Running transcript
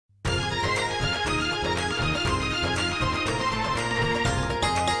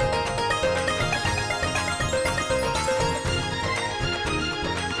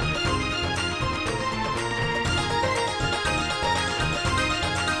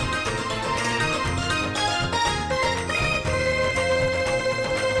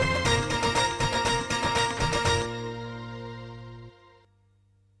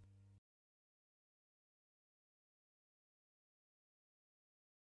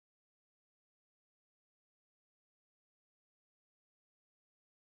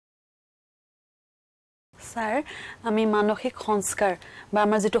sir আমি মানসিক সংস্কাৰ বা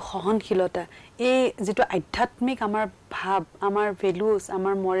আমাৰ যেটো সহনশীলতা এই যেটো আধ্যাত্মিক আমাৰ ভাব আমাৰ ভ্যালুজ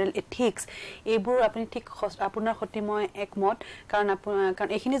আমাৰ মৰেল এথিক্স এইবোৰ আপুনি ঠিক আপোনাৰ সৈতে মই একমত কাৰণ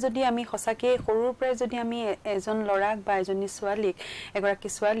এইখিনি যদি আমি সঁচাকে সৰুৰ পৰাই যদি আমি এজন লৰাক বা এজনী ছোৱালীক এগৰাকী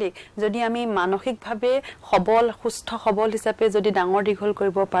ছোৱালীক যদি আমি মানসিকভাৱে সবল সুস্থ সবল হিচাপে যদি ডাঙৰ দীঘল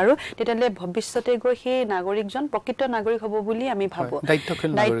কৰিব পাৰো তেতিয়ালে ভৱিষ্যতে গৈ সেই নাগৰিকজন প্ৰকৃত নাগৰিক হ'ব বুলি আমি ভাবো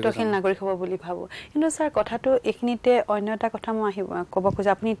দায়িত্বশীল নাগৰিক হ'ব বুলি ভাবো কিন্তু স্যাৰ কথাটো এইখিনিতে অন্য এটা কথা মই ক'ব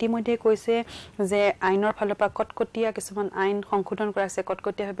খোজা আপুনি ইতিমধ্যে কৈছে যে আইনৰ ফালৰ পৰা কটকটীয়া কিছুমান আইন সংশোধন কৰা আছে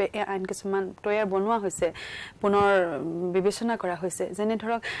কটকটীয়াভাৱে এই আইন কিছুমান তৈয়াৰ বনোৱা হৈছে পুনৰ বিবেচনা কৰা হৈছে যেনে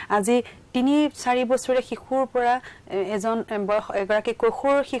ধৰক আজি ৩-৪ বছৰীয়া শিশুৰ পৰা এজন এগৰাকী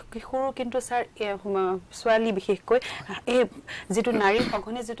কৈশোৰ শিশুৰ কিন্তু স্যাৰ ছোৱালী বিশেষকৈ এই যেটো নাৰীৰ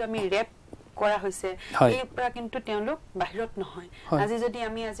সঘনে যেটো আমি ৰেপ কৰা হৈছে এই পৰা কিন্তু তেওঁলোক বাহিৰত নহয় আজি যদি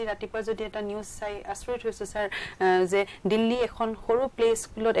আমি আজি ৰাতিপুৱা যদি এটা নিউজ চাই আশ্চৰ্য হৈছো স্যাৰ যে দিল্লী এখন সৰু প্লে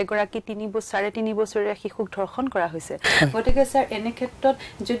স্কুলত এগৰাকী ৩.৫ বছৰীয়া শিশুক ধৰ্ষণ কৰা হৈছে গতিকে স্যাৰ এনে ক্ষেত্ৰত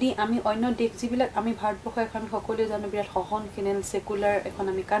যদি আমি অন্য দেশ যিবিলাক আমি ভাৰতবৰ্ষ এখন সকলোৱে জানো বিৰাট সহনশীল সেকুলাৰ এখন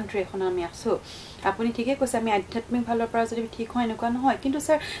আমি কান্ট্ৰি এখন আমি আছো আপুনি ঠিকই কৈছে আমি আধ্যাত্মিক ভালৰ পৰা যদি ঠিক হয় এনেকুৱা নহয় কিন্তু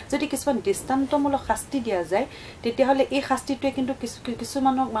স্যাৰ যদি কিছুমান দৃষ্টান্তমূলক শাস্তি দিয়া যায় তেতিয়া হলে এই শাস্তিটোৱে কিন্তু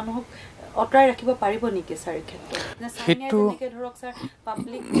মানুহক অটৰাই ৰাখিব পাৰিব নেকি স্যাৰ এই ক্ষেত্ৰত হেতু ধৰক স্যাৰ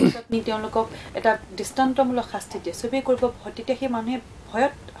পাব্লিক নি তেওঁলোকক এটা দৃষ্টান্তমূলক শাস্তি দিয়ে সবে কৰিব তেতিয়া সেই মানুহে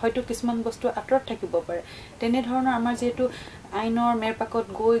ভয়ত হয়তো কিছুমান বস্তু আঁতৰত থাকিব পাৰে তেনে ধৰণৰ আমাৰ যেটো আইনৰ মেৰপাকত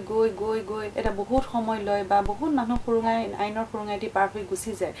গৈ এটা বহুত সময় লয় বা বহুত মানুহ আইনৰ সুৰঙাই দি পাৰ হৈ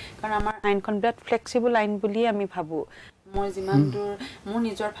গুচি যায় কাৰণ আমাৰ আইনখন বিৰাট ফ্লেক্সিবল আইন বুলি আমি ভাবো মই যিমান দূৰ মোৰ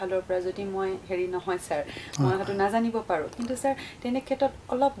নিজৰ ফালৰ পৰা যদি মই হেৰি নহয় স্যাৰ মই হয়তো নাজানিব পাৰো কিন্তু স্যাৰ তেনে ক্ষেত্ৰত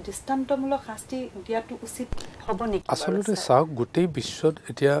অলপ দৃষ্টান্তমূলক শাস্তি দিয়াটো উচিত হ'ব নেকি আসলতে চাওক গোটেই বিশ্বত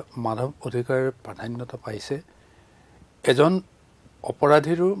এতিয়া মানৱ অধিকাৰ প্ৰাধান্যতা পাইছে এজন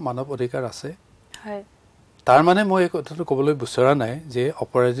অপৰাধীৰো মানৱ অধিকাৰ আছে হয় তাৰ মানে মই এই কথাটো ক'বলৈ বিচৰা নাই যে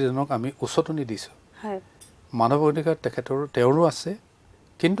অপৰাধীজনক আমি উচতনি দিছো হয় মানৱ অধিকাৰ তেওঁৰো আছে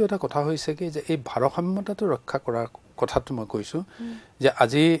কিন্তু এটা কথা হৈছে কি যে এই ভাৰসাম্যতাটো ৰক্ষা কৰাৰ কথাটো মই কৈছো যে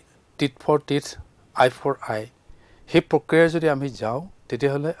আজি টিট ফৰ টিট আই ফৰ আই সেই প্ৰক্ৰিয়াৰ যদি আমি যাওঁ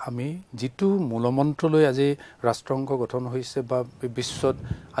তেতিয়াহ'লে আমি যিটো মূলমন্ত্ৰলৈ আজি ৰাষ্ট্ৰসংঘ গঠন হৈছে বা বিশ্বত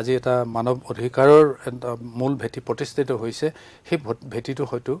আজি এটা মানৱ অধিকাৰৰ মূল ভেটি প্ৰতিষ্ঠিত হৈছে সেই ভেটিটো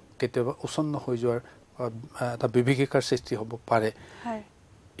হয়তো কেতিয়াবা উচ্ছন্ন হৈ যোৱাৰ এটা বিভীষিকাৰ সৃষ্টি হ'ব পাৰে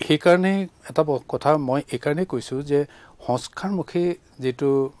সেইকাৰণে এটা কথা মই এইকাৰণে কৈছো যে সংস্কাৰমুখী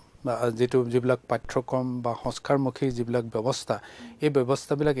যিবিলাক পাঠ্যক্ৰম বা সংস্কাৰমুখী যিবিলাক ব্যৱস্থা এই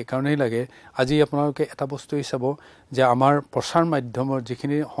ব্যৱস্থাবিলাক এইকাৰণেই লাগে আজি আপোনালোকে এটা বস্তুই চাব যে আমাৰ প্ৰচাৰ মাধ্যমৰ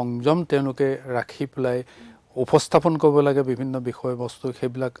যিখিনি সংযম তেওঁলোকে ৰাখি পেলাই উপস্থাপন কৰিব লাগে বিভিন্ন বিষয়বস্তু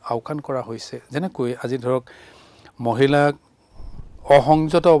সেইবিলাক আওকাণ কৰা হৈছে যেনেকৈ আজি ধৰক মহিলাক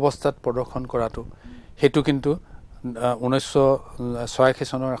অসংযত অৱস্থাত প্ৰদৰ্শন কৰাটো হেতু কিন্তু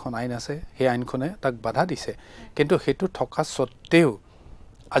 1986 চনৰ এখন আইন আছে সেই আইনখনে তাক বাধা দিছে কিন্তু হেতু থকা সত্ত্বেও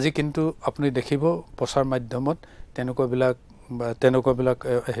আজি কিন্তু আপুনি দেখিব প্ৰচাৰ মাধ্যমত তেনেকুৱাবিলাক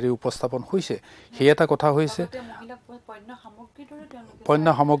হেৰি উপস্থাপন হৈছে সেই এটা কথা হৈছে পণ্য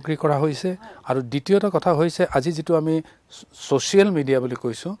সামগ্ৰী কৰা হৈছে আৰু দ্বিতীয়টা কথা হৈছে আজি যেটো আমি সোশ্যাল মিডিয়া বুলি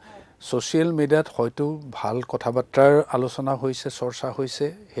কৈছো সোশ্যাল মিডিয়াত হয়তো ভাল কথাবাৰ্তাৰ আলোচনা হৈছে চৰ্চা হৈছে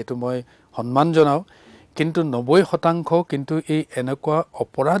হেতু মই সন্মান জনাও কিন্তু 90% কিন্তু এই এনেকুৱা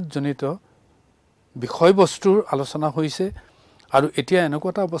অপৰাধজনিত বিষয়বস্তুৰ আলোচনা হৈছে আৰু এতিয়া এনেকুৱা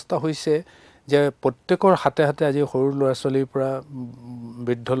এটা অৱস্থা হৈছে যে প্ৰত্যেকৰ হাতে হাতে আজি সৰু ল'ৰা ছোৱালীৰ পৰা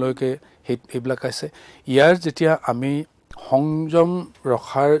বৃদ্ধলৈকে এইবিলাক আছে ইয়াৰ যেতিয়া আমি সংযম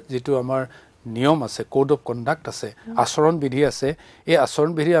ৰখাৰ যেটো আমাৰ নিয়ম আছে কোড অফ কণ্ডাক্ট আছে আচৰণ বিধি আছে এই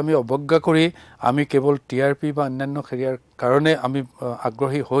আচৰণ বিধি আমি অৱজ্ঞা কৰি আমি কেৱল টিআৰপি বা অন্যান্য খেৰিয়াৰ কাৰণে আমি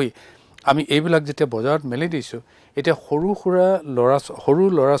আগ্ৰহী হৈ আমি এইবিলাক যেতিয়া বজাৰত মেলি দিছো এটা সৰু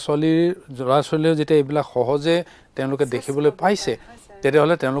ল'ৰা ছোৱালীও যেতিয়া এইবিলাক সহজে তেওঁলোকে দেখিবলৈ পাইছে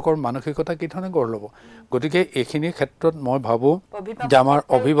তেতিয়াহ'লে তেওঁলোকৰ মানসিকতা কি ধৰণে গঢ় ল'ব গতিকে এইখিনি ক্ষেত্ৰত মই ভাবো যে আমাৰ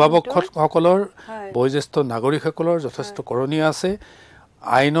অভিভাৱকসকলৰ বয়োজ্যেষ্ঠ নাগৰিকসকলৰ যথেষ্ট কৰণীয় আছে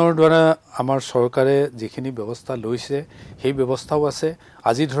আইনৰ দ্বাৰা আমাৰ চৰকাৰে যিখিনি ব্যৱস্থা লৈছে সেই ব্যৱস্থাও আছে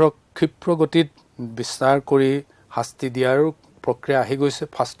আজি ধৰক ক্ষিপ্ৰ গতিত বিচাৰ কৰি শাস্তি দিয়াৰ প্ৰক্ৰিয়া আহি গৈছে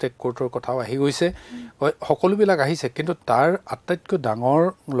ফাষ্ট ট্ৰেক কোৰ্টৰ কথাও আহি গৈছে সকলোবিলাক আহিছে কিন্তু তাৰ আটাইতকৈ ডাঙৰ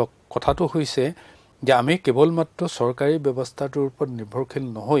কথাটো হৈছে যে আমি কেৱল মাত্ৰ চৰকাৰী ব্যৱস্থাটোৰ ওপৰত নিৰ্ভৰশীল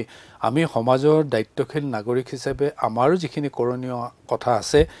নহয় আমি সমাজৰ দায়িত্বশীল নাগৰিক হিচাপে আমাৰো যিখিনি কৰণীয় কথা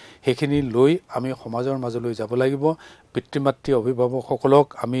আছে সেইখিনি লৈ আমি সমাজৰ মাজলৈ যাব লাগিব পিতৃ মাতৃ অভিভাৱকসকলক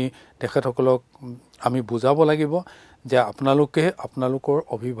আমি তেখেতসকলক আমি বুজাব লাগিব যে আপোনালোকে আপোনালোকৰ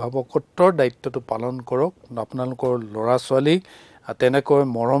অভিভাৱকত্বৰ দায়িত্বটো পালন কৰক আপোনালোকৰ ল'ৰা ছোৱালীক তেনেকৈ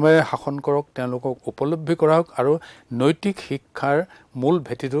মৰমেৰে শাসন কৰক তেওঁলোকক উপলব্ধি কৰক আৰু নৈতিক শিক্ষাৰ মূল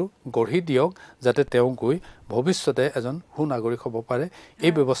ভেটিটো গঢ়ি দিয়ক যাতে তেওঁ গৈ ভৱিষ্যতে এজন সুনাগৰিক হ'ব পাৰে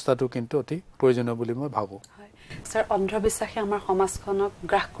এই ব্যৱস্থাটো কিন্তু অতি প্ৰয়োজনীয় বুলি মই ভাবোঁ স্যাৰ অন্ধবিশ্বাসে আমাৰ সমাজখনক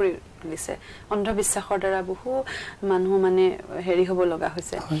গ্ৰাস কৰি তুলিছে অন্ধবিশ্বাসৰ দ্বাৰা বহু মানুহ মানে হেৰি হ'ব লগা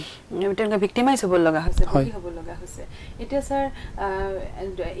হৈছে তেওঁলোকে ভিক্টিমাইজ হ'ব লগা হৈছে ভুগি হ'ব লগা হৈছে এতিয়া স্যাৰ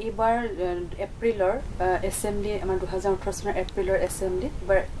এইবাৰ এপ্ৰিলৰ এছেম্বলি আমাৰ 2018 চনৰ এপ্ৰিলৰ এছেম্বলি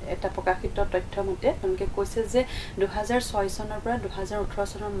এবাৰ এটা প্ৰকাশিত তথ্য মতে তেওঁলোকে কৈছে যে 2006 চনৰ পৰা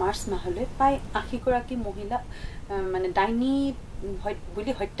 2018 চনৰ মাৰ্চ মাহলৈ প্ৰায় 80 গৰাকী মহিলা মানে ডাইনী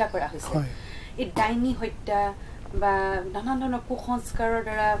বুলি হত্যা কৰা হৈছে এই ডাইনী হত্যা বা নানা ধৰণৰ কুসংস্কাৰৰ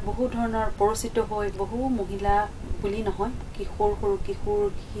দ্বাৰা বহু ধৰণৰ পৰিচিত হৈ বহু মহিলা বুলি নহয় কিশোৰ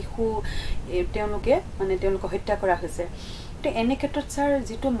শিশু তেওঁলোকে হত্যা কৰা হৈছে তো এনে ক্ষেত্ৰত স্যাৰ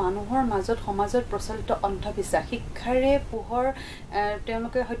যিটো মানুহৰ মাজত সমাজত প্ৰচলিত অন্ধবিশ্বাস শিক্ষাৰে পোহৰ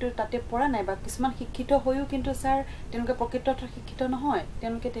তেওঁলোকে হয়তো তাতে পৰা নাই বা কিছুমান শিক্ষিত হৈও কিন্তু স্যাৰ তেওঁলোকে প্ৰকৃতত শিক্ষিত নহয়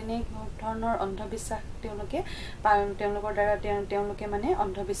তেওঁলোকে তেনে ধৰণৰ অন্ধবিশ্বাস তেওঁলোকৰ দ্বাৰা তেওঁলোকে মানে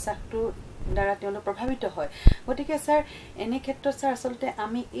অন্ধবিশ্বাসটো দ্বাৰা তেওঁলোক প্ৰভাৱিত হয় গতিকে স্যাৰ এনে ক্ষেত্ৰত স্যাৰ আচলতে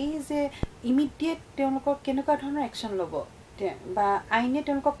আমি এই যে ইমিডিয়েট তেওঁলোকক কেনেকুৱা ধৰণৰ একচন ল'ব বা আইনে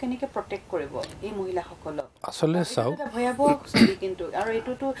তেওঁলোকক কেনেকৈ প্ৰটেক্ট কৰিব এই মহিলাসকলক আচলতে চাওক ভয়াবহ ছবি কিন্তু আৰু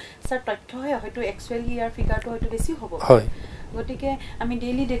এইটোতো স্যাৰ তথ্যহে হয়তো একচুৱেলি ইয়াৰ ফিগাৰটো হয়তো বেছি হ'ব হয় গতিকে আমি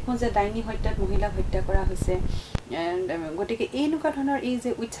ডেইলি দেখোঁ যে ডাইনী হত্যাত মহিলাক হত্যা কৰা হৈছে গতিকে এনেকুৱা ধৰণৰ এই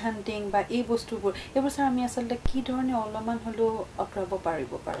যে উইচ হাণ্টিং বা এই বস্তুবোৰ এইবোৰ স্যাৰ আমি আচলতে কি ধৰণে অলপমান হ'লেও আঁতৰাব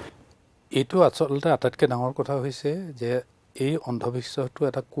পাৰিব পাৰোঁ এইটো আচলতে আটাইতকৈ ডাঙৰ কথা হৈছে যে এই অন্ধবিশ্বাসটো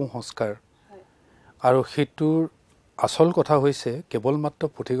এটা কুসংস্কাৰ আৰু সেইটোৰ আচল কথা হৈছে কেৱল মাত্ৰ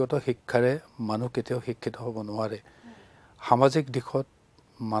পুথিগত শিক্ষাৰে মানুহ কেতিয়াও শিক্ষিত হ'ব নোৱাৰে সামাজিক দিশত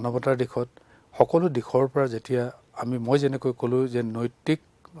মানৱতাৰ দিশত সকলো দিশৰ পৰা যেতিয়া মই যেনেকৈ ক'লোঁ যে নৈতিক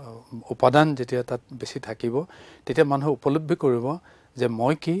উপাদান যেতিয়া তাত বেছি থাকিব তেতিয়া মানুহে উপলব্ধি কৰিব যে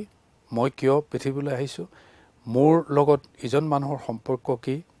মই কিয় পৃথিৱীলৈ আহিছোঁ মোৰ লগত ইজন মানুহৰ সম্পৰ্ক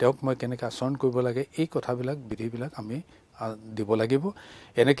কি তেওঁক মই কেনেকৈ আচৰণ কৰিব লাগে এই কথাবিলাক বিধিবিলাক আমি দিব লাগিব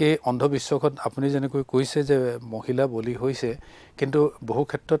এনেকৈ অন্ধবিশ্বাসত আপুনি যেনেকৈ কৈছে যে মহিলা বলি হৈছে কিন্তু বহু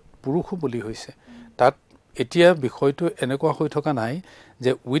ক্ষেত্ৰত পুৰুষো বলি হৈছে তাত এতিয়া বিষয়টো এনেকুৱা হৈ থকা নাই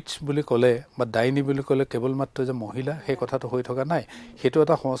যে উইচ বুলি ক'লে বা ডাইনী বুলি ক'লে কেৱল মাত্ৰ যে মহিলা সেই কথাটো হৈ থকা নাই সেইটো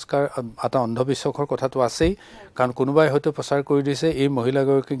এটা সংস্কাৰ এটা অন্ধবিশ্বাসৰ কথাটো আছেই কাৰণ কোনোবাই হয়তো প্ৰচাৰ কৰি দিছে এই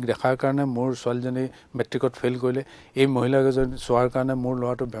মহিলাগৰাকীক দেখাৰ কাৰণে মোৰ ছোৱালীজনী মেট্ৰিকত ফেইল কৰিলে এই মহিলাগৰাকী চোৱাৰ কাৰণে মোৰ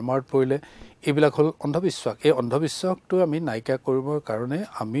ল'ৰাটো বেমাৰত পৰিলে এইবিলাক হ'ল অন্ধবিশ্বাস এই অন্ধবিশ্বাসটো আমি নাইকিয়া কৰিবৰ কাৰণে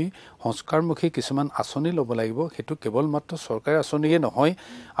আমি সংস্কাৰমুখী কিছুমান আঁচনি ল'ব লাগিব সেইটো কেৱল মাত্ৰ চৰকাৰী আঁচনিয়ে নহয়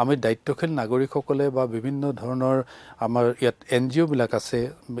আমি দায়িত্বশীল নাগৰিকসকলে বা বিভিন্ন ধৰণৰ আমাৰ ইয়াত NGO বিলাক আছে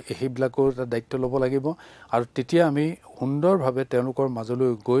সেইবিলাকৰ এটা দায়িত্ব ল'ব লাগিব আৰু তেতিয়া আমি সুন্দৰভাৱে তেওঁলোকৰ মাজলৈ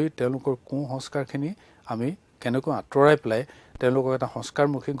গৈ তেওঁলোকৰ কুসংস্কাৰখিনি আমি কেনেকৈ আঁতৰাই পেলাই তেওঁলোকক এটা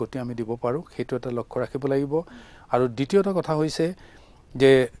সংস্কাৰমুখী গতি আমি দিব পাৰোঁ সেইটো এটা লক্ষ্য ৰাখিব লাগিব আৰু দ্বিতীয়টা কথা হৈছে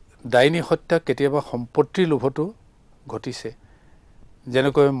যে ডাইনী হত্যা কেতিয়াবা সম্পত্তিৰ লোভতো ঘটিছে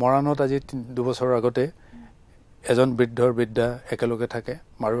যেনেকৈ মৰাণত আজি 2 বছৰৰ আগতে এজন বৃদ্ধা একেলগে থাকে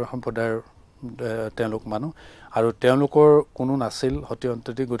মাৰুৱা সম্প্ৰদায়ৰ তেওঁলোক মানুহ আৰু তেওঁলোকৰ কোনো নাছিল সতি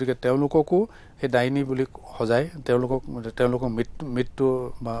অন্ততি গতিকে তেওঁলোককো সেই ডাইনী বুলি সজাই তেওঁলোকক মৃত্যু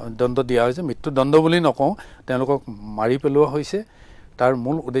দণ্ড দিয়া হৈছে মৃত্যু দণ্ড বুলি নকওঁ তেওঁলোকক মাৰি পেলোৱা হৈছে তাৰ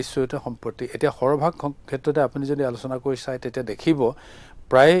মূল উদ্দেশ্য হৈছে সম্পত্তি এতিয়া সৰভাগ ক্ষেত্ৰতে আপুনি যদি আলোচনা কৰি চাই তেতিয়া দেখিব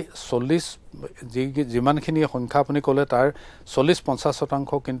প্ৰায় 40 যিমানখিনি সংখ্যা আপুনি ক'লে তাৰ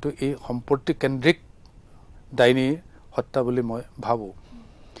 40-50% কিন্তু এই সম্পত্তি কেন্দ্ৰিক ডাইনী হত্যা বুলি মই ভাবোঁ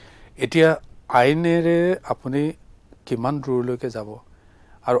এতিয়া আইনেৰে আপুনি কিমান দূৰলৈকে যাব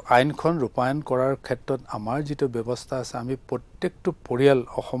আৰু আইনখন ৰূপায়ণ কৰাৰ ক্ষেত্ৰত আমাৰ যিটো ব্যৱস্থা আছে আমি প্ৰত্যেকটো পৰিয়াল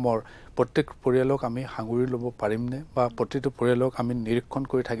অসমৰ প্ৰত্যেক পৰিয়ালক আমি সাঙুৰি ল'ব পাৰিমনে বা প্ৰতিটো পৰিয়ালক আমি নিৰীক্ষণ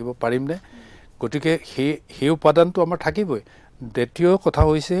কৰি থাকিব পাৰিমনে গতিকে সেই উপাদানটো আমাৰ থাকিবই দ্বিতীয় কথা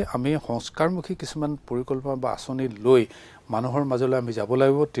হৈছে আমি সংস্কাৰমুখী কিছুমান পৰিকল্পনা বা আঁচনি লৈ মানুহৰ মাজলৈ আমি যাব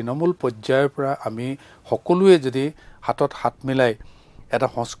লাগিব তৃণমূল পৰ্যায়ৰ পৰা আমি সকলোৱে যদি হাতত হাত মিলাই এটা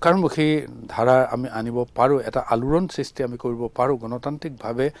সংস্কাৰমুখী ধাৰা আমি আনিব পাৰোঁ এটা আলোড়ন সৃষ্টি আমি কৰিব পাৰোঁ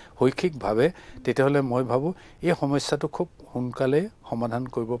গণতান্ত্ৰিকভাৱে শৈক্ষিকভাৱে তেতিয়াহ'লে মই ভাবোঁ এই সমস্যাটো খুব সোনকালে সমাধান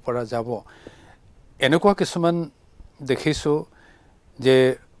কৰিব পৰা যাব এনেকুৱা কিছুমান দেখিছোঁ যে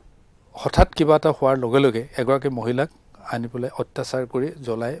হঠাৎ কিবা এটা হোৱাৰ লগে লগে এগৰাকী মহিলাক আনি পেলাই অত্যাচাৰ কৰি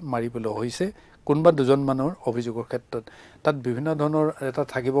জ্বলাই মাৰিবলৈ হৈছে কোনোবা দুজন মানুহৰ অভিযোগৰ ক্ষেত্ৰত তাত বিভিন্ন ধৰণৰ এটা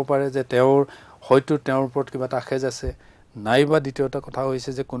থাকিব পাৰে যে হয়তো তেওঁৰ ওপৰত কিবা এটা আখেজ আছে নাইবা দ্বিতীয়টা কথা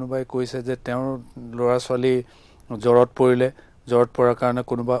হৈছে যে কোনোবাই কৈছে যে তেওঁৰ ল'ৰা ছোৱালী জ্বৰত পৰাৰ কাৰণে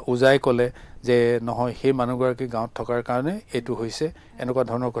কোনোবা উজাই ক'লে যে নহয় সেই মানুহগৰাকী গাঁৱত থকাৰ কাৰণে এইটো হৈছে এনেকুৱা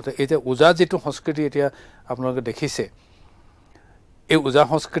ধৰণৰ কথা এই যে উজা যিটো সংস্কৃতি এতিয়া আপোনালোকে দেখিছে এই উজা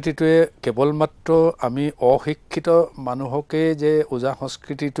সংস্কৃতিটোৱে কেৱল মাত্ৰ আমি অশিক্ষিত মানুহকে যে উজা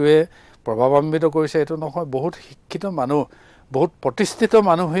সংস্কৃতিটোৱে প্ৰভাৱান্বিত কৰিছে এইটো নহয় বহুত শিক্ষিত মানুহ বহুত প্ৰতিষ্ঠিত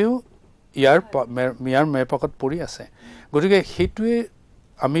মানুহেও ইয়াৰ মেৰপাকত পৰি আছে গতিকে সেইটোৱে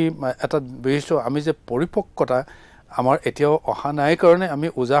আমি এটা বুজিছোঁ আমি যে পৰিপক্কতা আমাৰ এতিয়াও অহা নাই কাৰণে আমি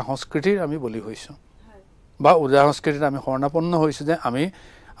উজা সংস্কৃতিৰ আমি বলি হৈছোঁ বা উজা সংস্কৃতিত আমি শৰণাপন্ন হৈছোঁ যে আমি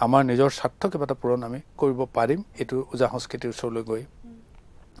আমাৰ নিজৰ স্বাৰ্থ কিবা এটা পূৰণ আমি কৰিব পাৰিম এইটো উজা সংস্কৃতিৰ ওচৰলৈ গৈ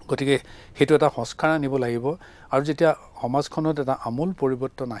গতিকে সেইটো এটা সংস্কাৰ আনিব লাগিব আৰু যেতিয়া সমাজখনত এটা আমূল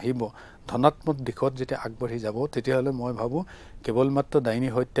পৰিৱৰ্তন আহিব ধনাত্মক দিশত যেতিয়া আগবাঢ়ি যাব তেতিয়াহ'লে মই ভাবোঁ কেৱল মাত্ৰ ডাইনী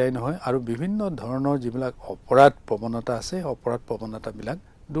হত্যাই নহয় আৰু বিভিন্ন ধৰণৰ যিবিলাক অপৰাধ প্ৰৱণতা আছে অপৰাধ প্ৰৱণতাবিলাক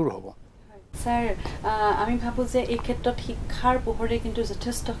দূৰ হ'ব স্যাৰ আমি ভাবো যে এই ক্ষেত্ৰত শিক্ষাৰ পোহৰে কিন্তু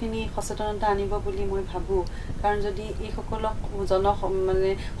যথেষ্টখিনি সচেতনতা আনিব বুলি মই ভাবো কাৰণ যদি এই সকলক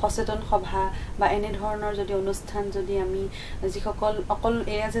মানে সচেতন সভা বা এনে ধৰণৰ যদি অনুষ্ঠান যদি আমি যিসকল অকল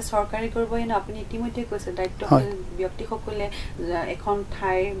এয়া যে চৰকাৰী কৰিবই না আপুনি ইতিমধ্যে কৈছে দায়িত্বশীল ব্যক্তিসকলে এখন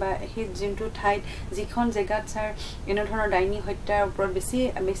ঠাইৰ বা সেই যোনটো ঠাইত যিখন জেগাত স্যাৰ এনে ধৰণৰ ডাইনী হত্যাৰ ওপৰত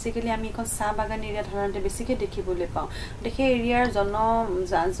বেছিকেলি আমি এখন চাহ বাগান এৰিয়া সাধাৰণতে বেছিকৈ দেখিবলৈ পাওঁ সেই এৰিয়াৰ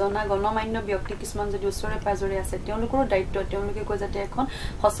গণমান্য ব্যক্তি কিছুমান যদি ওচৰে পাজৰে আছে তেওঁলোকৰ দায়িত্ব তেওঁলোকে কয় যাতে এখন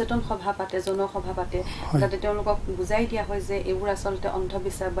সচেতন সভা পাতে জনসভা পাতে যাতে তেওঁলোকক বুজাই দিয়া হয় যে এইবোৰ আচলতে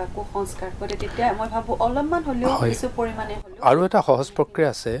অন্ধবিশ্বাস বা কুসংস্কাৰ গতে তেতিয়া মই ভাবো অলপমান হ'লেও কিছু পৰিমাণে হ'লেও আৰু এটা সহজ প্ৰক্ৰিয়া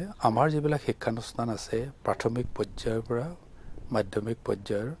আছে আমাৰ যিবিলাক শিক্ষানুষ্ঠান আছে প্ৰাথমিক পৰ্যায়ৰ পৰা মাধ্যমিক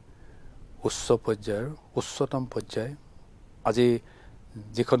পৰ্যায়ৰ উচ্চ পৰ্যায়ৰ উচ্চতম পৰ্যায় আজি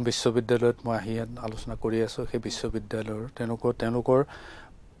যিখন বিশ্ববিদ্যালয়ত মই আহি আলোচনা কৰি আছোঁ সেই বিশ্ববিদ্যালয়ৰ তেওঁলোকৰ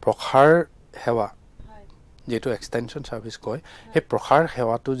প্ৰসাৰ সেৱা যেটো এক্সটেনশন সাৰ্ভিস কয় এই প্ৰসাৰ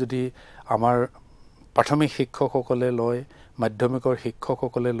সেৱাটো যদি আমাৰ প্ৰাথমিক শিক্ষকসকলে লয় মাধ্যমিকৰ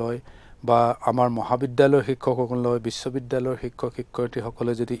শিক্ষকসকলে লয় বা আমাৰ মহাবিদ্যালয়ৰ শিক্ষকসকলে লয় বিশ্ববিদ্যালয়ৰ শিক্ষক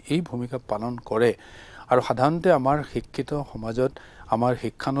শিক্ষয়িত্ৰীসকলে যদি এই ভূমিকা পালন কৰে আৰু সাধাৰণতে আমাৰ শিক্ষিত সমাজত আমাৰ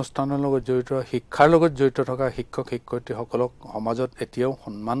শিক্ষানুষ্ঠানৰ লগত জড়িত শিক্ষাৰ লগত জড়িত থকা শিক্ষক শিক্ষয়িত্ৰীসকলক সমাজত এতিয়াও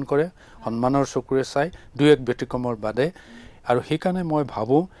সন্মান কৰে সন্মানৰ চকুৰে চাই দুই এক ব্যতিক্ৰমৰ বাদে আৰু সেইকাৰণে মই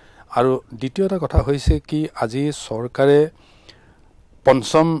ভাবোঁ আৰু দ্বিতীয়টা কথা হৈছে কি আজি চৰকাৰে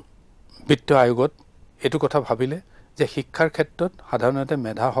পঞ্চম বিত্ত আয়োগত এইটো কথা ভাবিলে যে শিক্ষাৰ ক্ষেত্ৰত সাধাৰণতে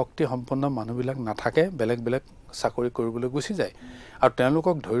মেধা শক্তি সম্পন্ন মানুহবিলাক নাথাকে বেলেগ চাকৰি কৰিবলৈ গুচি যায় আৰু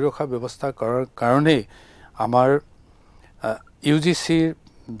তেওঁলোকক ধৰি ৰখা ব্যৱস্থা কৰাৰ কাৰণেই আমাৰ ইউজিচিৰ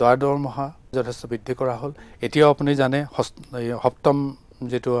দৰমহা যথেষ্ট বৃদ্ধি কৰা হ'ল এতিয়াও আপুনি জানে সপ্তম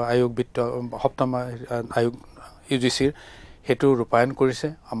যেটো আয়োগ বিত্ত সপ্তম আয়োগ ইউজিচিৰ হেতু ৰূপায়ণ কৰিছে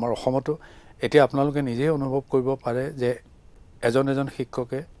আমাৰ অসমতো এতিয়া আপোনালোকে নিজে অনুভৱ কৰিব পাৰে যে এজন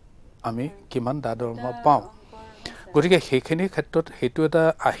শিক্ষকে আমি কিমান দৰমহা পাওঁ গতিকে সেইখিনি ক্ষেত্ৰত হেতু এটা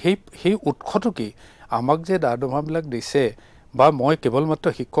সেই উৎসটো কি আমাক যে দৰমহাবিলাক দিছে বা মই কেৱল মাত্ৰ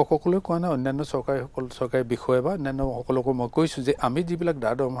শিক্ষকসকলে কোৱা নাই অন্যান্য চৰকাৰী বিষয় বা অন্যান্য সকলোকে মই কৈছোঁ যে আমি যিবিলাক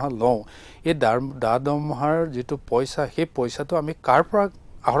দৰমহা লওঁ এই দৰমহাৰ যিটো পইচা সেই পইচাটো আমি কাৰ পৰা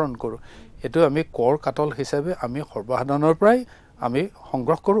আহৰণ কৰোঁ এটো আমি কৰ কাটল হিচাপে আমি সৰ্বসাধাৰণৰ পৰাই আমি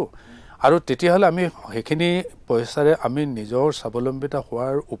সংগ্ৰহ কৰোঁ আৰু তেতিয়াহ'লে আমি সেইখিনি পইচাৰে আমি নিজৰ স্বাৱলম্বিতা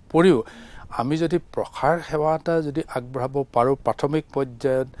হোৱাৰ উপৰিও আমি যদি প্ৰসাৰ সেৱা এটা যদি আগবঢ়াব পাৰোঁ প্ৰাথমিক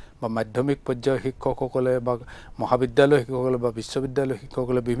পৰ্যায়ত বা মাধ্যমিক পৰ্যায়ৰ শিক্ষকসকলে বা মহাবিদ্যালয় শিক্ষকসকলে বা বিশ্ববিদ্যালয়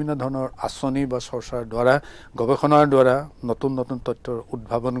শিক্ষকসকলে বিভিন্ন ধৰণৰ আঁচনি বা চৰ্চাৰ দ্বাৰা গৱেষণাৰ দ্বাৰা নতুন তথ্যৰ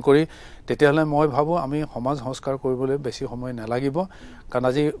উদ্ভাৱন কৰি তেতিয়াহ'লে মই ভাবোঁ আমি সমাজ সংস্কাৰ কৰিবলৈ বেছি সময় নালাগিব কাৰণ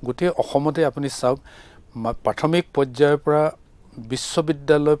আজি গোটেই অসমতে আপুনি চাওক প্ৰাথমিক পৰ্যায়ৰ পৰা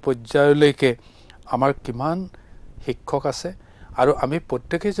বিশ্ববিদ্যালয় পৰ্যায়লৈকে আমাৰ কিমান শিক্ষক আছে আৰু আমি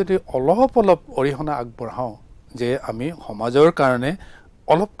প্ৰত্যেককে যদি অলপ অৰিহণা আগবঢ়াওঁ যে আমি সমাজৰ কাৰণে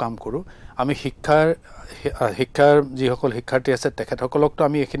অলপ কাম কৰোঁ আমি শিক্ষাৰ যিসকল শিক্ষাৰ্থী আছে তেখেতসকলকতো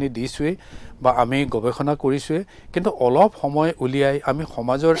আমি এইখিনি দিছোঁৱেই বা আমি গৱেষণা কৰিছোঁৱেই কিন্তু অলপ সময় উলিয়াই আমি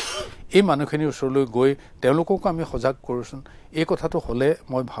সমাজৰ এই মানুহখিনিৰ ওচৰলৈ গৈ তেওঁলোককো আমি সজাগ কৰোঁচোন এই কথাটো হ'লে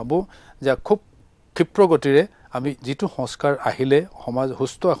মই ভাবোঁ যে খুব ক্ষিপ্ৰ গতিৰে আমি যিটো সংস্কাৰ আহিলে সমাজ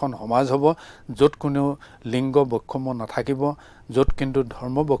সুস্থ এখন সমাজ হ'ব য'ত কোনো লিংগ বৈষম্য নাথাকিব য'ত কিন্তু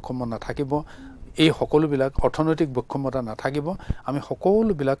ধৰ্ম বৈষম্য নাথাকিব এই সকলোবিলাক অৰ্থনৈতিক বৈষম্যতা নাথাকিব আমি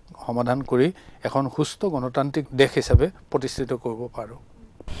সকলোবিলাক সমাধান কৰি এখন সুস্থ গণতান্ত্ৰিক দেশ হিচাপে প্ৰতিষ্ঠিত কৰিব পাৰোঁ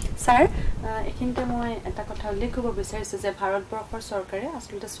স্যাৰ এখানতে মই এটা কথা উল্লেখ কৰিব বিচাৰিছো যে ভাৰতবৰ্ষৰ চৰকাৰে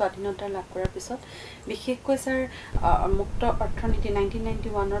আসলতে স্বাধীনতা লাভ কৰাৰ পিছত বিশেষকৈ স্যাৰ মুক্ত অৰ্থনীতি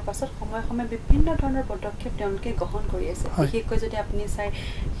 1991 ৰ পাছত সময় সময় বিভিন্ন ধৰণৰ পদক্ষেপ তেওঁলোকে গ্ৰহণ কৰি আছে বিশেষকৈ যদি আপুনি চাই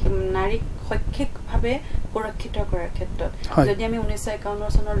নাৰীক শৈক্ষিকভাৱে সুৰক্ষিত কৰাৰ ক্ষেত্ৰত যদি আমি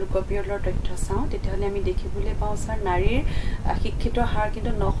 1951 চনৰ লোকপিয়লৰ তথ্য চাওঁ তেতিয়াহ'লে আমি দেখিবলৈ পাওঁ স্যাৰ নাৰীৰ শিক্ষিত হাৰ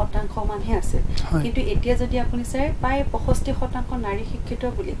কিন্তু 9% মানহে আছে কিন্তু এতিয়া যদি আপুনি চাই প্ৰায় 65% নাৰী শিক্ষিত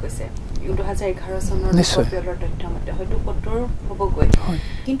বুলি কৈছে 2011 চনৰ লোকপিয়লৰ তথ্য মতে হয়তো 70 হ'বগৈ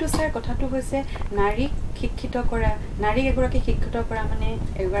কিন্তু স্যাৰ কথাটো হৈছে নাৰীক শিক্ষিত কৰা নাৰী এগৰাকী শিক্ষিত কৰা মানে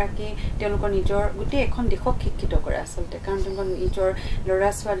এগৰাকী তেওঁলোকৰ নিজৰ গোটেই এখন দেশক শিক্ষিত কৰা আসলতে কাৰণ তেওঁলোকৰ নিজৰ ল'ৰা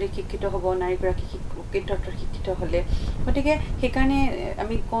ছোৱালী শিক্ষিত হ'ব নাৰীগৰাকী শিক্ষিত হ'লে গতিকে সেইকাৰণে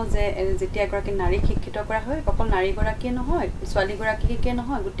আমি কওঁ যে যেতিয়া এগৰাকী নাৰী শিক্ষিত কৰা হয় অকল নাৰীগৰাকীয়ে নহয় ছোৱালীগৰাকীকে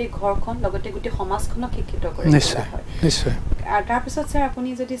নহয় গোটেই ঘৰখন লগতে গোটেই সমাজখনক শিক্ষিত কৰে নিশ্চয় নিশ্চয় আৰু তাৰপিছত স্যাৰ আপুনি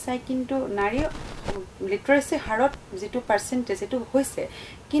যদি চাই কিন্তু নাৰী লিটাৰেসি হাৰত যেটো পাৰ্চেন্টেজ এটো হৈছে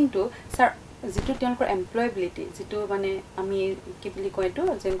কিন্তু স্যাৰ যেটো তেওঁলোকৰ এমপ্লয়েবিলিটি যেটো মানে আমি কি বুলি কয় এটো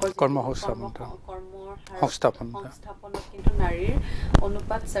সংস্থাপনত কিন্তু নাৰীৰ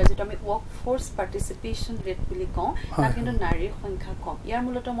অনুপাত স্যাৰ যেটো আমি ওয়াৰ্ক ফোৰ্স পাৰ্টিসিপেশন ৰেট বুলি কওঁ তাত কিন্তু নাৰীৰ সংখ্যা কম ইয়াৰ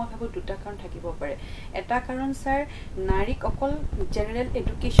মূলত মই ভাবো দুটা কাৰণ থাকিব পাৰে এটা কাৰণ স্যাৰ নাৰীক অকল জেনাৰেল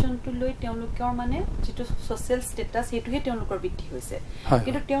এডুকেশনটো লৈ তেওঁলোকৰ মানে যেটো সোশ্যাল স্ট্যাটাস হেতুহে তেওঁলোকৰ বৃদ্ধি হৈছে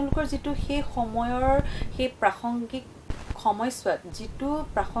কিন্তু তেওঁলোকৰ যেটো সেই সময়ৰ সেই প্ৰাসংগিক সময়ছোৱাত যেটো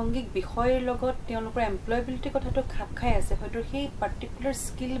প্ৰাসংগিক বিষয়ৰ লগত তেওঁলোকৰ এমপ্লয়েবিলিটি কথাটো খাপ খাই আছে হয়তো সেই পাৰ্টিকুলাৰ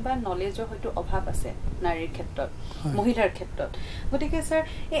স্কিল বা নলেজৰ হয়তো অভাৱ আছে নাৰীৰ ক্ষেত্ৰত মহিলাৰ ক্ষেত্ৰত গতিকে স্যাৰ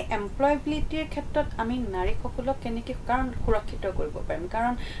এই এমপ্লয়েবিলিটিৰ ক্ষেত্ৰত আমি নাৰীসকলক কেনেকৈ কাৰণ সুৰক্ষিত কৰিব পাৰিম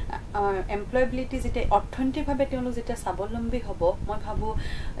কাৰণ এমপ্লয়েবিলিটি যেতিয়া অৰ্থনৈতিকভাৱে তেওঁলোক যেতিয়া স্বাৱলম্বী হ'ব মই ভাবো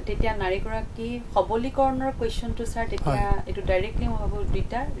তেতিয়া নাৰীগৰাকী সবলীকৰণৰ কোৱেশ্চনটো স্যাৰ তেতিয়া এটো ডাইৰেক্টলি মই ভাবো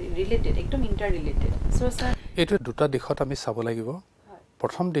দুটা ৰিলেটেড একদম ইন্টাৰ ৰিলেটেড সো স্যাৰ এটো দুটা দিশত আমি চাব লাগিব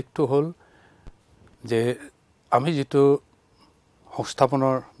প্ৰথম দিকটো হ'ল যে আমি যেটো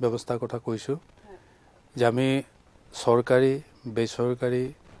সংস্থাপনৰ ব্যৱস্থাৰ কথা কৈছো যে আমি চৰকাৰী বেচৰকাৰী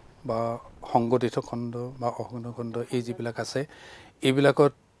বা সংগঠিত খণ্ড বা অসংগঠিত খণ্ড এই যিবিলাক আছে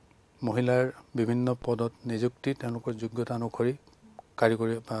এইবিলাকত মহিলাৰ বিভিন্ন পদত নিযুক্তি তেওঁলোকৰ যোগ্যতা অনুসৰি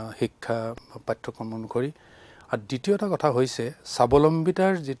কাৰিকৰী বা শিক্ষা পাঠ্যক্ৰম অনুসৰি আৰু দ্বিতীয়টা কথা হৈছে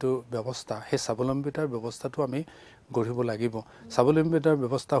স্বাৱলম্বিতাৰ যেটো ব্যৱস্থা সেই স্বাৱলম্বিতাৰ ব্যৱস্থাটো আমি গঢ়িব লাগিব স্বাৱলম্বিতাৰ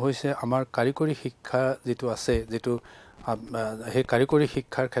ব্যৱস্থা হৈছে আমাৰ কাৰিকৰী শিক্ষা যেটো আছে যেটো সেই কাৰিকৰী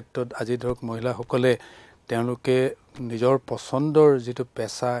শিক্ষাৰ ক্ষেত্ৰত আজি ধৰক মহিলাসকলে তেওঁলোকে নিজৰ পছন্দৰ যেটো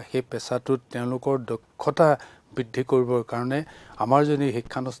পেশা সেই পেশাটোত তেওঁলোকৰ দক্ষতা বৃদ্ধি কৰিবৰ কাৰণে আমাৰ যদি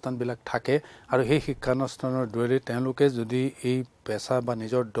শিক্ষানুষ্ঠানবিলাক থাকে আৰু সেই শিক্ষানুষ্ঠানৰ দ্বাৰা তেওঁলোকে যদি এই পেশা বা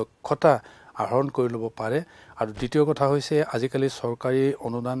নিজৰ দক্ষতা আহৰণ কৰি ল'ব পাৰে আৰু দ্বিতীয় কথা হৈছে আজিকালি চৰকাৰী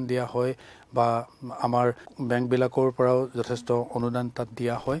অনুদান দিয়া হয় বা আমাৰ বেংকবিলাকৰ পৰাও যথেষ্ট অনুদান তাত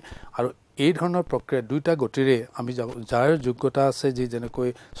দিয়া হয় আৰু এই ধৰণৰ প্ৰক্ৰিয়া দুটা গতিৰে আমি যাৰ যোগ্যতা আছে যি যেনেকৈ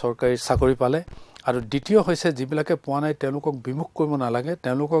চৰকাৰী চাকৰি পালে আৰু দ্বিতীয় হৈছে যিবিলাকে পোৱা নাই তেওঁলোকক বিমুখ কৰিব নালাগে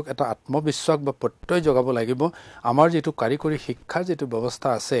তেওঁলোকক এটা আত্মবিশ্বাস বা প্ৰত্যয় জগাব লাগিব আমাৰ যেটো কাৰিকৰী শিক্ষাৰ যেটো ব্যৱস্থা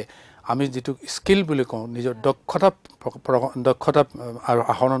আছে আমি যেটো স্কিল বুলি কওঁ নিজৰ দক্ষতা আৰু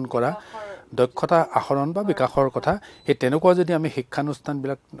আহৰণ কৰা দক্ষতা আহৰণ বা বিকাশৰ কথা এই তেনেকুৱা যদি আমি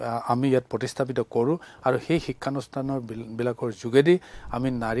শিক্ষানুষ্ঠানবিলাক আমি ইয়াত প্ৰতিস্থাপিত কৰোঁ আৰু সেই শিক্ষানুষ্ঠানৰ বিলাকৰ যোগেদি আমি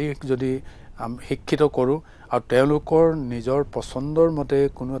নাৰীক যদি শিক্ষিত কৰোঁ আৰু তেওঁলোকৰ নিজৰ পছন্দৰ মতে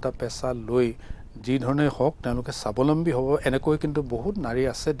কোনো এটা পেশা লৈ যি ধৰণে হওক তেওঁলোকে স্বাৱলম্বী হ'ব এনেকৈ কিন্তু বহুত নাৰী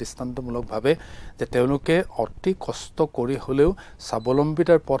আছে দৃষ্টান্তমূলকভাৱে যে তেওঁলোকে অতি কষ্ট কৰি হ'লেও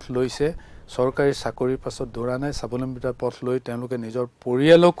স্বাৱলম্বিতাৰ পথ লৈছে চৰকাৰী চাকৰিৰ পাছত দৌৰা নাই স্বাৱলম্বিতাৰ পথ লৈ তেওঁলোকে নিজৰ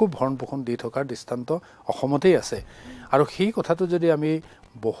পৰিয়ালকো ভৰণ পোষণ দি থকাৰ দৃষ্টান্ত অসমতেই আছে আৰু সেই কথাটো যদি আমি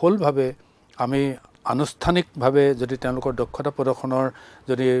বহুলভাৱে আমি আনুষ্ঠানিকভাৱে যদি তেওঁলোকৰ দক্ষতা প্ৰদৰ্শনৰ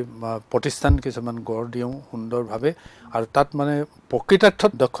যদি প্ৰতিষ্ঠান কিছুমান গঢ় দিওঁ সুন্দৰভাৱে আৰু তাত মানে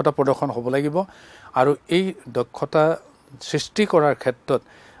প্ৰকৃতাৰ্থত দক্ষতা প্ৰদৰ্শন হ'ব লাগিব আৰু এই দক্ষতা সৃষ্টি কৰাৰ ক্ষেত্ৰত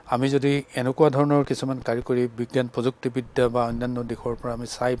আমি যদি এনেকুৱা ধৰণৰ কিছুমান কাৰিকৰী বিজ্ঞান প্ৰযুক্তিবিদ্যা বা অন্যান্য দিশৰ পৰা আমি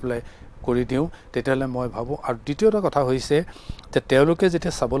চাই পেলাই কৰি দিওঁ তেতিয়াহ'লে মই ভাবোঁ আৰু দ্বিতীয়টা কথা হৈছে যে তেওঁলোকে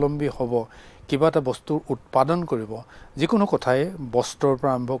যেতিয়া স্বাৱলম্বী হ'ব কিবা এটা বস্তু উৎপাদন কৰিব যিকোনো কথাই বস্ত্ৰৰ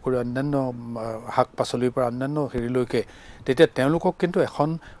পৰা আৰম্ভ কৰি অন্যান্য শাক পাচলিৰ পৰা অন্যান্য হেৰিলৈকে তেতিয়া তেওঁলোকক কিন্তু এখন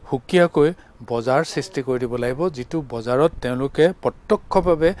সুকীয়াকৈ বজাৰ সৃষ্টি কৰি দিব লাগিব যিটো বজাৰত তেওঁলোকে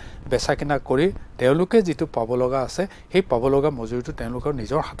প্ৰত্যক্ষভাৱে বেচা কিনা কৰি তেওঁলোকে যিটো পাব লগা আছে সেই পাব লগা মজুৰিটো তেওঁলোকৰ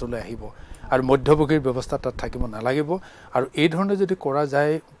নিজৰ হাতলৈ আহিব আৰু মধ্যভোগীৰ ব্যৱস্থা তাত থাকিব নালাগিব আৰু এই ধৰণে যদি কৰা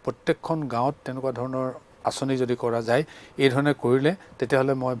যায় প্ৰত্যেকখন গাঁৱত তেনেকুৱা ধৰণৰ আঁচনি যদি কৰা যায় এই ধৰণে কৰিলে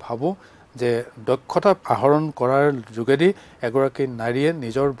তেতিয়াহ'লে মই ভাবোঁ যে দক্ষতা আহৰণ কৰাৰ যোগেদি এগৰাকী নাৰীয়ে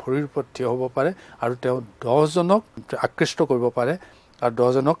নিজৰ ভৰিৰ ওপৰত থিয় হ'ব পাৰে আৰু তেওঁ 10জনক আকৃষ্ট কৰিব পাৰে আৰু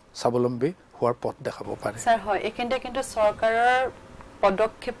 10জনক স্বাৱলম্বী হোৱাৰ পথ দেখাব পাৰে স্যাৰ হয় এইখিনিতে কিন্তু চৰকাৰৰ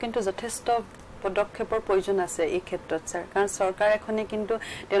পদক্ষেপ কিন্তু যথেষ্ট পদক্ষেপৰ প্ৰয়োজন আছে এই ক্ষেত্ৰত স্যাৰ কাৰণ চৰকাৰ এখনে কিন্তু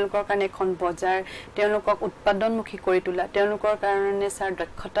তেওঁলোকৰ কাৰণে এখন বজাৰ তেওঁলোকক উৎপাদনমুখী কৰি তোলা তেওঁলোকৰ কাৰণে স্যাৰ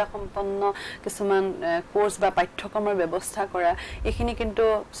দক্ষতা সম্পন্ন কিছুমান কোৰ্স বা পাঠ্যক্ৰমৰ ব্যৱস্থা কৰা এইখিনি কিন্তু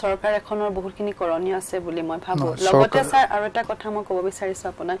চৰকাৰ এখনৰ বহুতখিনি কৰণীয় আছে বুলি মই ভাবো লগতে স্যাৰ আৰু এটা কথা মই ক'ব বিচাৰিছো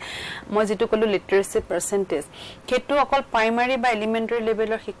আপোনাক মই যেটো ক'লো লিটাৰেসি পাৰ্চেন্টেজ সেইটো অকল প্ৰাইমাৰী বা এলিমেন্টাৰী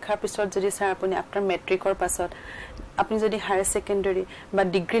লেভেলৰ শিক্ষাৰ পিছত যদি স্যাৰ আপুনি আফটাৰ মেট্ৰিকৰ পাছত আপনি যদি হায়াৰ সেকেন্ডাৰী বা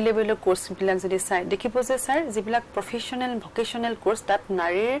ডিগ্ৰী লেভেলৰ কোৰ্স বিলাক যদি চাই দেখিব যে স্যাৰ যিবিলাক প্ৰফেশনাল ভোকেশনাল কোৰ্স তাত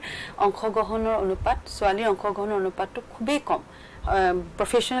নাৰীৰ অংশগ্ৰহণৰ অনুপাত ছোৱালীৰ অংশগ্ৰহণৰ অনুপাতটো খুবেই কম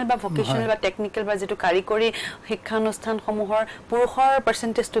প্ৰফেশনাল বা ভোকেশনাল বা টেকনিক্যাল বা যেটো কাৰিকৰী শিক্ষানুষ্ঠানসমূহৰ পুৰুষৰ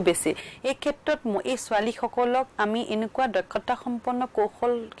পাৰ্চেন্টেজটো বেছি এই ক্ষেত্ৰত এই ছোৱালী সকলক আমি এনেকুৱা দক্ষতা সম্পন্ন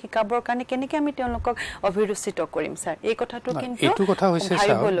কৌশল শিকাবৰ কাৰণে কেনেকৈ আমি তেওঁলোকক অভিৰুচিত কৰিম স্যাৰ এই কথাটো কিন্তু এইটো কথা হৈছে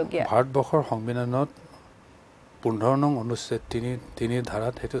ভাৰতবৰ্ষৰ সংবিধানত 15 নং অনুচ্ছেদ 3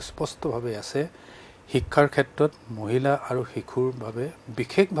 ধাৰাত হেতু স্পষ্টভাৱে আছে শিক্ষাৰ ক্ষেত্ৰত মহিলা আৰু শিশুৰ বাবে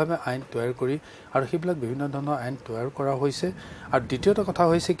বিশেষভাৱে আইন তৈয়াৰ কৰি আৰু সেইবিলাক বিভিন্ন ধৰণৰ আইন তৈয়াৰ কৰা হৈছে আৰু দ্বিতীয়টো কথা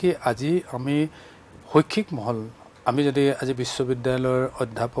হৈছে কি আজি আমি শৈক্ষিক মহল আমি যদি আজি বিশ্ববিদ্যালয়ৰ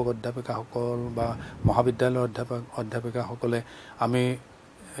অধ্যাপক অধ্যাপিকাসকল বা মহাবিদ্যালয়ৰ অধ্যাপক অধ্যাপিকাসকলে আমি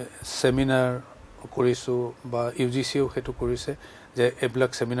সেমিনাৰ কৰিছো বা ইউজিচিও হেতু কৰিছে যে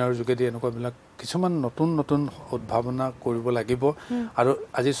এইবিলাক সেমিনাৰৰ যোগেদি এনেকুৱাবিলাক কিছুমান নতুন নতুন উদ্ভাৱনা কৰিব লাগিব আৰু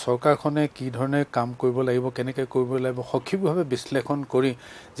আজি চৰকাৰখনে কি ধৰণে কাম কৰিব লাগিব কেনেকৈ কৰিব লাগিব সঠিকভাৱে বিশ্লেষণ কৰি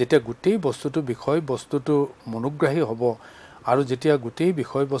যেতিয়া গোটেই বস্তুটো বিষয় বস্তুটো মনোগ্ৰাহী হ'ব আৰু যেতিয়া গোটেই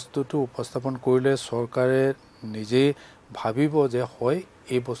বিষয় বস্তুটো উপস্থাপন কৰিলে চৰকাৰে নিজে ভাবিব যে হয়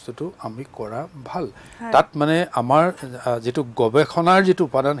এই বস্তুটো আমি কৰা ভাল তাত মানে আমাৰ যেটো গৱেষণাৰ যেটো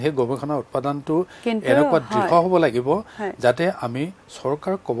উপাদান হে গৱেষণাৰ উৎপাদনটো এনেকুৱা দৃঢ় হ'ব লাগিব যাতে আমি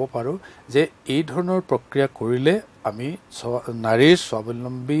চৰকাৰক ক'ব পাৰো যে এই ধৰণৰ প্ৰক্ৰিয়া কৰিলে আমি নাৰীৰ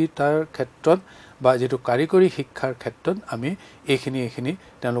স্বাৱলম্বিতাৰ ক্ষেত্ৰত বা যেটো কাৰিকৰী শিক্ষাৰ ক্ষেত্ৰত আমি এইখিনি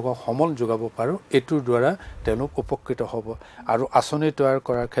তেওঁলোকক সমল যোগাব পাৰো এটোৰ দ্বাৰা তেওঁলোক উপকৃত হ'ব আৰু আঁচনি তৈয়াৰ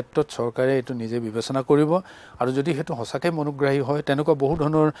কৰাৰ ক্ষেত্ৰত চৰকাৰে এটো নিজে বিবেচনা কৰিব আৰু যদি হেতু হসাকে মনোগ্ৰাহী হয় তেনেকুৱা বহু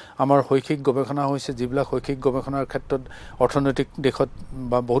ধৰণৰ আমাৰ শৈক্ষিক গৱেষণা হৈছে যিবিলাক শৈক্ষিক গৱেষণাৰ ক্ষেত্ৰত অৰ্থনৈতিক দিশত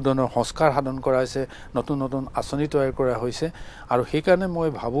বা বহু ধৰণৰ সংস্কাৰ সাধন কৰা হৈছে নতুন নতুন আঁচনি তৈয়াৰ কৰা হৈছে আৰু সেই কাৰণে মই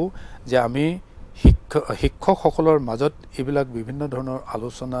ভাবো যে আমি শিক্ষকসকলৰ মাজত এইবিলাক বিভিন্ন ধৰণৰ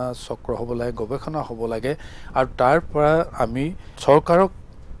আলোচনা চক্ৰ হ'ব লাগে গৱেষণা হ'ব লাগে আৰু তাৰ পৰা আমি চৰকাৰক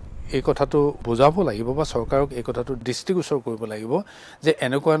এই কথাটো বুজাব লাগিব বা চৰকাৰক এই কথাটো দৃষ্টিগোচৰ কৰিব লাগিব যে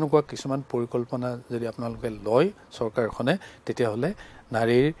এনেকুৱা কিছুমান পৰিকল্পনা যদি আপোনালোকে লয় চৰকাৰখনে তেতিয়া হলে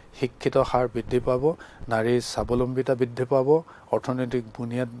নাৰীৰ শিক্ষিত হাৰ বৃদ্ধি পাব নাৰীৰ স্বাৱলম্বিতা বৃদ্ধি পাব অৰ্থনৈতিক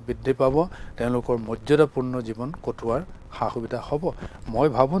বুনিয়াদ বৃদ্ধি পাব তেওঁলোকৰ মৰ্যাদাপূৰ্ণ জীৱন কটোৱাৰ সুবিধা হ'ব মই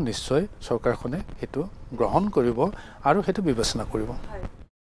ভাবো নিশ্চয় চৰকাৰখনে হেতু গ্ৰহণ কৰিব আৰু হেতু বিবেচনা কৰিব